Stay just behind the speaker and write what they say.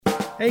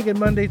Hey, good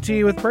Monday to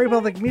you with Prairie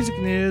Public Music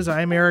News.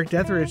 I'm Eric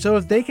Detheridge. So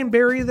if they can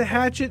bury the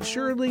hatchet,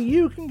 surely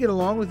you can get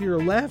along with your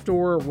left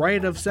or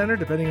right of center,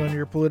 depending on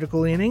your political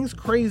leanings.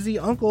 Crazy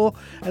uncle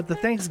at the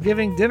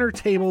Thanksgiving dinner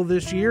table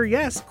this year.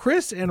 Yes,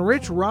 Chris and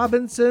Rich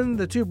Robinson,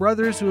 the two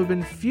brothers who have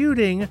been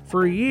feuding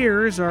for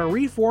years, are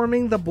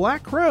reforming the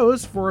Black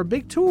Crowes for a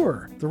big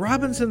tour. The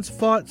Robinsons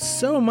fought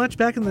so much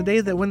back in the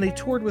day that when they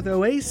toured with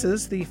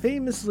Oasis, the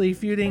famously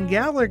feuding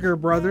Gallagher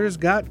brothers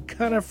got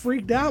kind of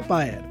freaked out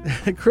by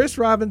it. Chris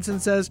Robinson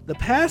says, the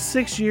past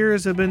 6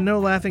 years have been no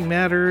laughing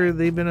matter.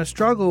 They've been a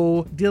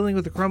struggle dealing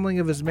with the crumbling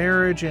of his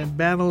marriage and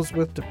battles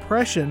with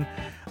depression.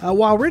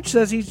 While Rich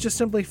says he's just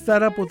simply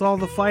fed up with all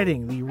the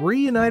fighting. The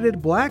reunited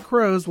Black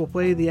Crowes will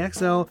play the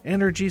XL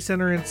Energy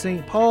Center in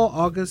St. Paul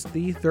August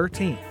the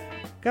 13th.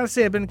 Gotta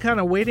say, I've been kind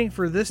of waiting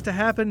for this to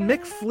happen.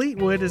 Mick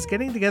Fleetwood is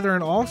getting together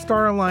an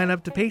all-star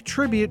lineup to pay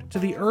tribute to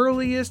the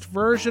earliest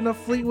version of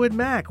Fleetwood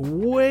Mac,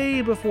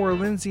 way before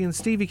Lindsay and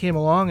Stevie came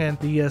along and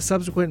the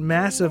subsequent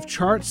massive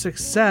chart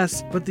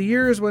success. But the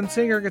years when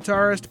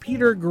singer-guitarist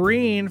Peter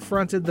Green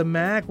fronted the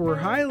Mac were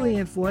highly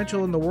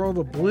influential in the world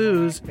of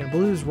blues and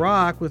blues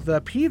rock, with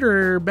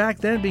Peter back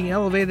then being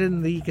elevated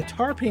in the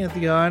guitar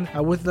pantheon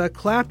with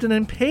Clapton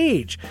and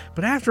Page.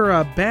 But after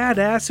a bad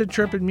acid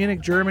trip in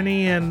Munich,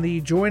 Germany, and the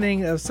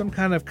joining of some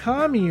kind of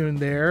commune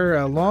there,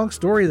 a long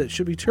story that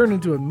should be turned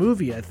into a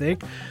movie, I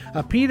think,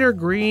 Peter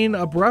Green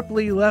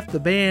abruptly left the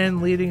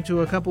band, leading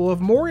to a couple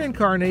of more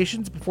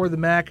incarnations before the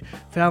Mac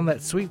found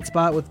that sweet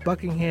spot with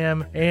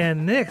Buckingham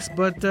and Nix.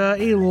 But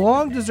a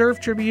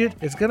long-deserved tribute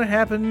is going to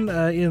happen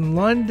in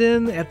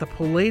London at the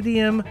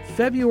Palladium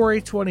February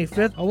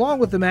 25th, along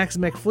with the Mac's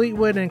Mick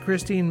Fleetwood and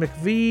Christine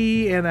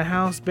McVie, and a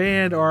house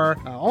band are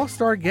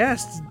all-star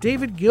guests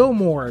David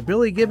Gilmour,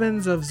 Billy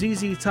Gibbons of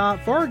ZZ Top,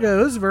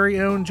 Fargo's very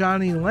own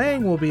Jonny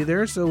Lang will be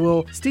there, so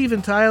will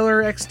Steven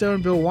Tyler,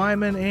 ex-Stone Bill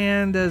Wyman,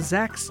 and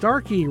Zach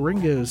Starkey,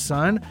 Ringo's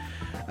son.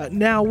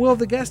 Now, will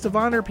the guest of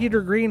honor, Peter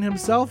Green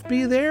himself,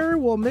 be there?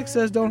 Well, Mick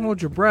says don't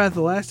hold your breath.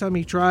 The last time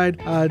he tried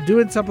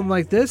doing something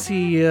like this,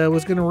 he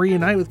was going to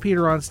reunite with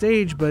Peter on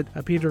stage, but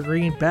Peter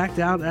Green backed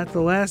out at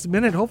the last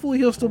minute. Hopefully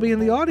he'll still be in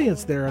the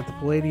audience there at the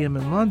Palladium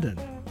in London.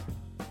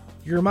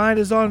 Your mind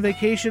is on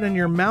vacation and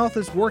your mouth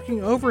is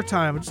working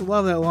overtime. I just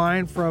love that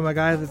line from a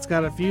guy that's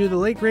got a few. The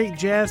late great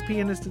jazz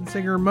pianist and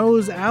singer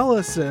Mose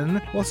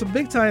Allison. Well, some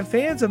big-time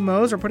fans of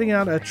Mose are putting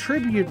out a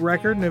tribute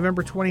record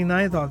November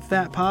 29th on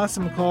Fat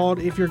Possum called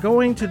If You're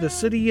Going to the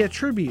City, a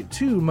tribute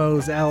to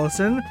Mose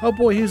Allison. Oh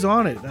boy, who's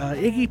on it?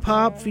 Iggy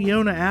Pop,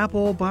 Finoa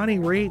Apple, Bonnie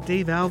Raitt,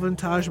 Dave Alvin,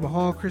 Taj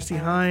Mahal, Chrissie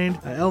Hynde,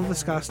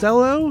 Elvis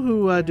Costello,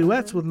 who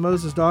duets with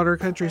Mose's daughter,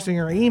 country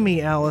singer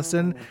Amy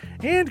Allison,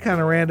 and kind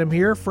of random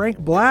here, Frank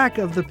Black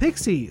of the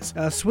Pixies.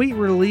 Sweet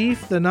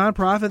Relief, the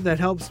nonprofit that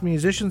helps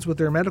musicians with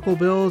their medical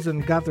bills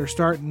and got their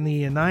start in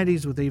the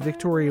 90s with a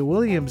Victoria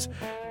Williams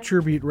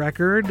tribute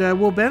record,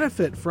 will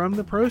benefit from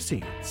the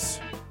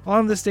proceeds.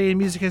 On this day in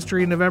music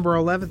history, November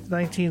 11th,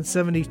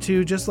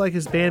 1972, just like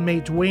his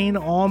bandmate Duane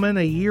Allman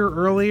a year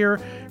earlier,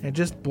 and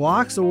just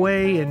blocks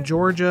away in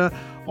Georgia,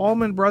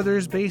 Allman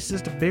Brothers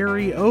bassist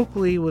Barry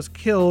Oakley was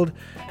killed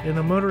in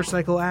a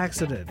motorcycle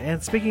accident.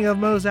 And speaking of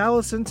Mose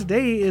Allison,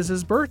 today is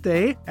his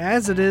birthday,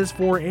 as it is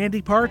for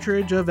Andy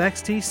Partridge of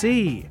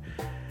XTC.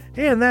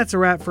 And that's a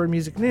wrap for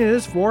music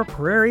news. For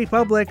Prairie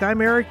Public,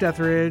 I'm Eric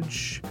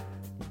Detheridge.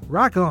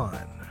 Rock on.